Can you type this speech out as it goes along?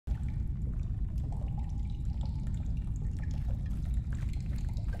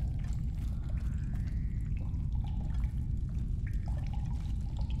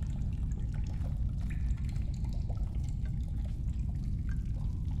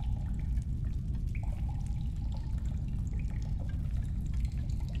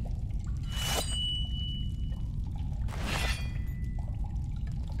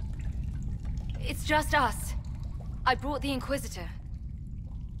just us. I brought the Inquisitor.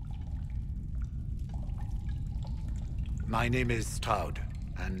 My name is Stroud,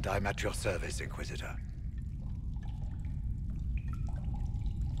 and I'm at your service, Inquisitor.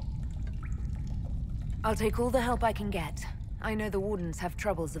 I'll take all the help I can get. I know the Wardens have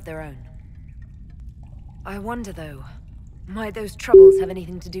troubles of their own. I wonder, though, might those troubles have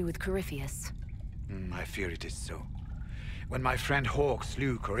anything to do with Corypheus? I fear it is so. When my friend Hawk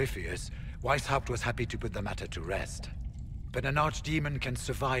slew Corypheus, Weishaupt was happy to put the matter to rest. But an archdemon can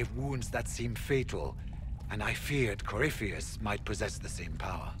survive wounds that seem fatal, and I feared Corypheus might possess the same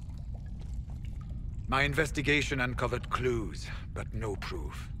power. My investigation uncovered clues, but no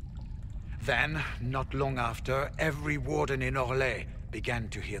proof. Then, not long after, every warden in Orlais began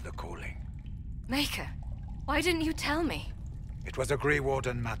to hear the calling. Maker, why didn't you tell me? It was a Grey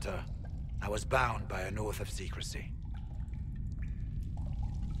Warden matter. I was bound by an oath of secrecy.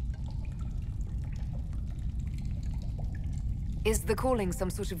 Is the calling some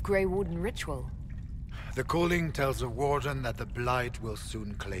sort of Grey Warden ritual? The calling tells a warden that the Blight will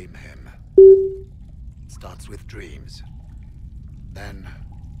soon claim him. Starts with dreams. Then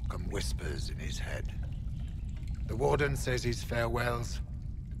come whispers in his head. The warden says his farewells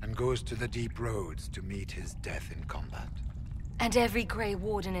and goes to the deep roads to meet his death in combat. And every Grey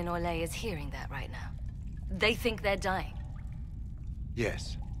Warden in Orlais is hearing that right now. They think they're dying.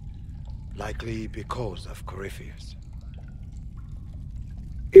 Yes. Likely because of Corypheus.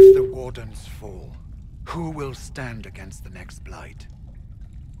 If the Wardens fall, who will stand against the next Blight?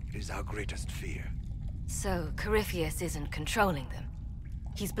 It is our greatest fear. So, Corypheus isn't controlling them.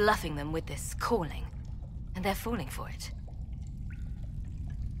 He's bluffing them with this calling, and they're falling for it.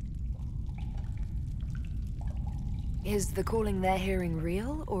 Is the calling they're hearing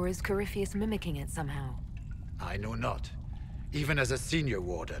real, or is Corypheus mimicking it somehow? I know not. Even as a senior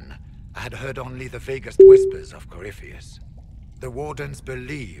warden, I had heard only the vaguest whispers of Corypheus. The Wardens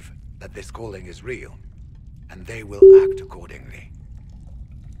believe that this calling is real, and they will act accordingly.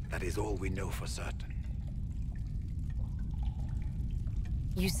 That is all we know for certain.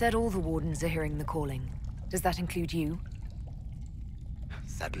 You said all the Wardens are hearing the calling. Does that include you?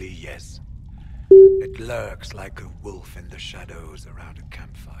 Sadly, yes. It lurks like a wolf in the shadows around a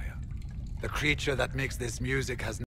campfire. The creature that makes this music has